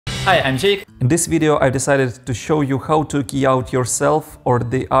Hi, I'm Jake. In this video I decided to show you how to key out yourself or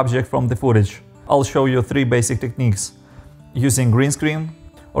the object from the footage. I'll show you 3 basic techniques: using green screen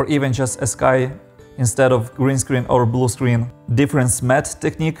or even just a sky instead of green screen or blue screen, difference matte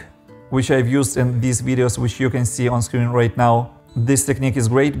technique, which I've used in these videos which you can see on screen right now. This technique is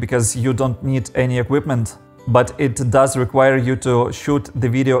great because you don't need any equipment, but it does require you to shoot the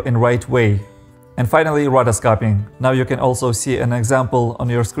video in right way. And finally, rotoscoping. Now you can also see an example on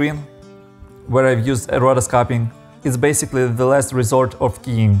your screen where I've used a rotoscoping. It's basically the last resort of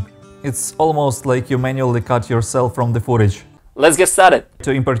keying. It's almost like you manually cut yourself from the footage. Let's get started.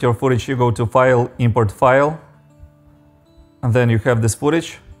 To import your footage, you go to File, Import File, and then you have this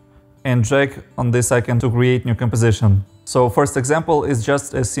footage, and drag on this icon to create new composition. So first example is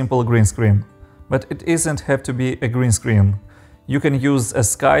just a simple green screen, but it doesn't have to be a green screen. You can use a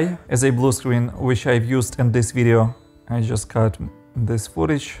sky as a blue screen, which I've used in this video. I just cut this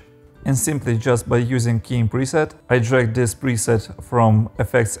footage, and simply just by using keying preset, I drag this preset from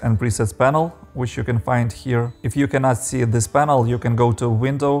Effects and Presets panel, which you can find here. If you cannot see this panel, you can go to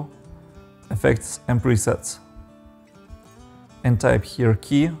Window, Effects and Presets, and type here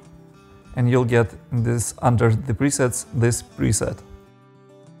key, and you'll get this under the presets, this preset.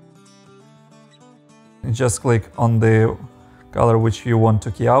 Just click on the color which you want to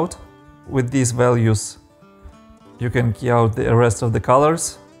key out. With these values you can key out the rest of the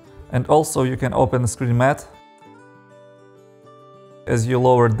colors, and also you can open Screen Matte. As you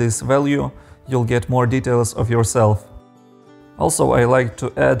lower this value, you'll get more details of yourself. Also, I like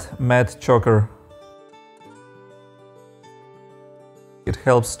to add matte choker. It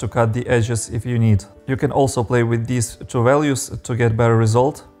helps to cut the edges if you need. You can also play with these 2 values to get better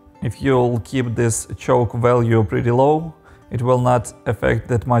result. If you'll keep this choke value pretty low, it will not affect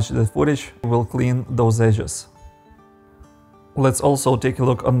that much the footage, it will clean those edges. Let's also take a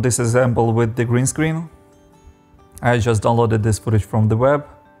look on this example with the green screen. I just downloaded this footage from the web.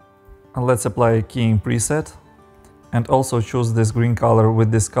 And let's apply keying preset and also choose this green color with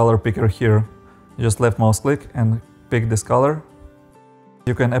this color picker here. Just left mouse click and pick this color.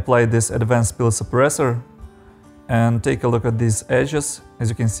 You can apply this advanced pill suppressor and take a look at these edges. As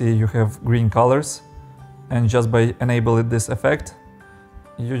you can see, you have green colors, and just by enabling this effect,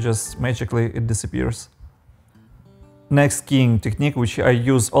 you just magically it disappears. Next keying technique, which I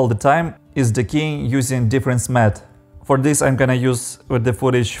use all the time, is the keying using difference matte. For this I'm gonna use with the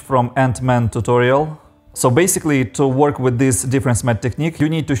footage from Ant-Man tutorial. So basically, to work with this difference matte technique, you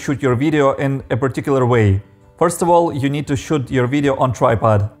need to shoot your video in a particular way. First of all, you need to shoot your video on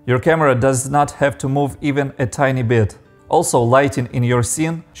tripod. Your camera does not have to move even a tiny bit. Also, lighting in your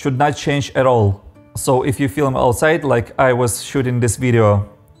scene should not change at all. So if you film outside, like I was shooting this video,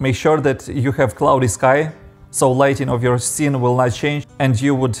 make sure that you have cloudy sky, so lighting of your scene will not change and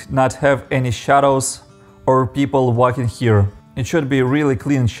you would not have any shadows or people walking here. It should be a really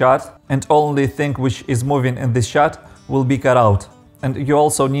clean shot, and only thing which is moving in this shot will be cut out. And you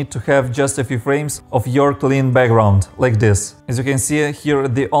also need to have just a few frames of your clean background, like this. As you can see here,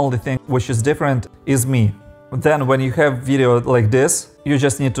 the only thing which is different is me. Then when you have video like this, you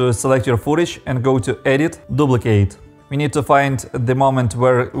just need to select your footage and go to Edit, Duplicate. We need to find the moment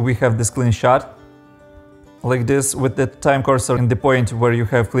where we have this clean shot, like this, with the time cursor in the point where you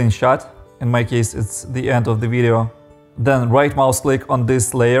have clean shot. In my case, it's the end of the video. Then right mouse click on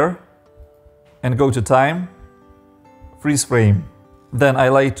this layer and go to Time, Freeze Frame. Then I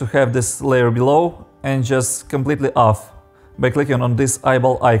like to have this layer below and just completely off by clicking on this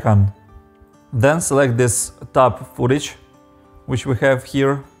eyeball icon. Then select this top footage, which we have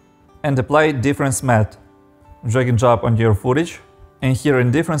here, and apply difference matte. Drag and drop on your footage, and here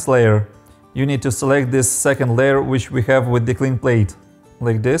in difference layer, you need to select this second layer which we have with the clean plate,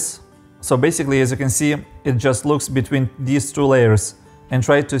 like this. So basically, as you can see, it just looks between these 2 layers and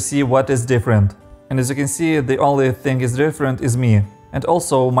try to see what is different. And as you can see, the only thing is different is me, and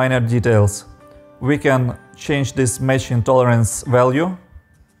also minor details. We can change this matching tolerance value.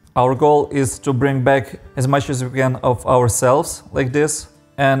 Our goal is to bring back as much as we can of ourselves, like this,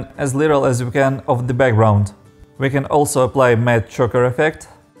 and as little as we can of the background. We can also apply matte choker effect.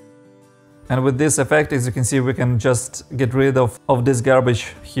 And with this effect, as you can see, we can just get rid of this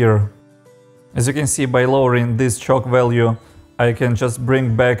garbage here. As you can see, by lowering this choke value, I can just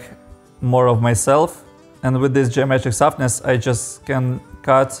bring back more of myself. And with this geometric softness, I just can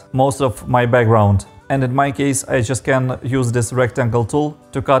cut most of my background. And in my case, I just can use this rectangle tool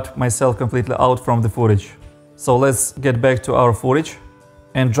to cut myself completely out from the footage. So let's get back to our footage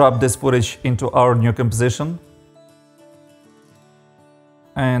and drop this footage into our new composition.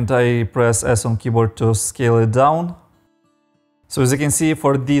 And I press S on keyboard to scale it down. So as you can see,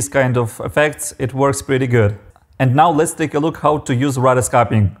 for these kind of effects, it works pretty good. And now let's take a look how to use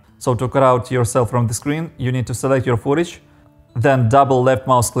rotoscoping. So to cut out yourself from the screen, you need to select your footage, then double left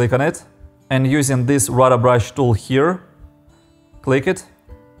mouse click on it, and using this roto brush tool here, click it,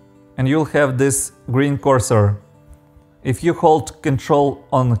 and you'll have this green cursor. If you hold Ctrl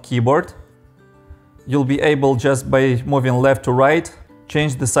on keyboard, you'll be able, just by moving left to right,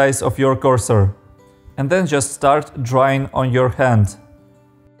 change the size of your cursor. And then just start drawing on your hand.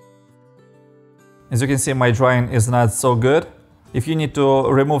 As you can see, my drawing is not so good. If you need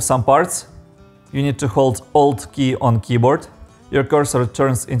to remove some parts, you need to hold Alt key on keyboard. Your cursor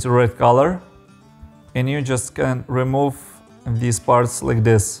turns into red color, and you just can remove these parts like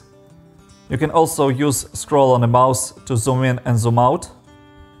this. You can also use scroll on the mouse to zoom in and zoom out.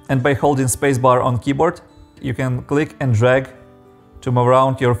 And by holding spacebar on keyboard, you can click and drag to move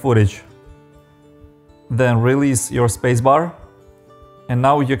around your footage. Then release your spacebar, and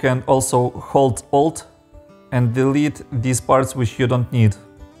now you can also hold Alt and delete these parts which you don't need.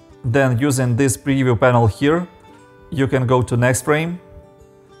 Then using this preview panel here, you can go to next frame.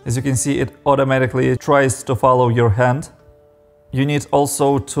 As you can see, it automatically tries to follow your hand. You need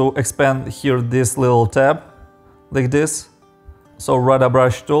also to expand here this little tab, like this. So roto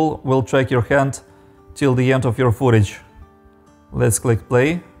brush tool will track your hand till the end of your footage. Let's click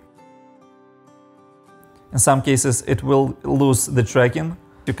play. In some cases it will lose the tracking.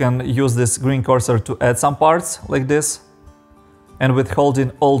 You can use this green cursor to add some parts, like this. And with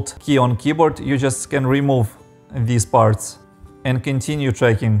holding Alt key on keyboard, you just can remove these parts and continue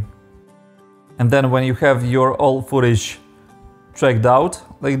tracking. And then when you have your all footage tracked out,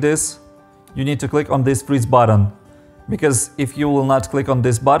 like this, you need to click on this freeze button. Because if you will not click on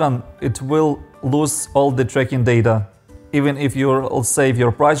this button, it will lose all the tracking data. Even if you will save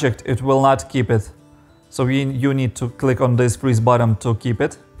your project, it will not keep it. So you need to click on this freeze button to keep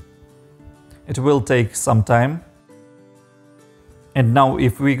it. It will take some time. And now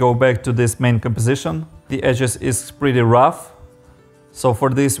if we go back to this main composition, the edges is pretty rough. So for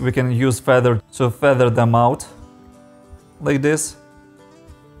this we can use feather to feather them out, like this.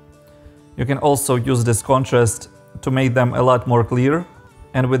 You can also use this contrast to make them a lot more clear.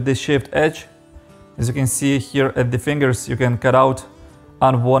 And with this shift edge, as you can see here at the fingers, you can cut out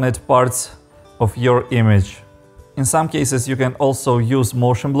unwanted parts of your image. In some cases you can also use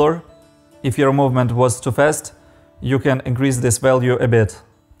motion blur. If your movement was too fast, you can increase this value a bit.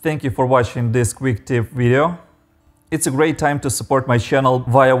 Thank you for watching this quick tip video. It's a great time to support my channel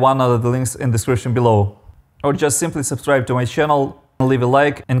via one of the links in the description below. Or just simply subscribe to my channel, leave a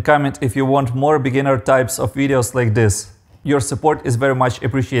like and comment if you want more beginner types of videos like this. Your support is very much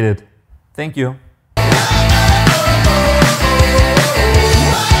appreciated. Thank you.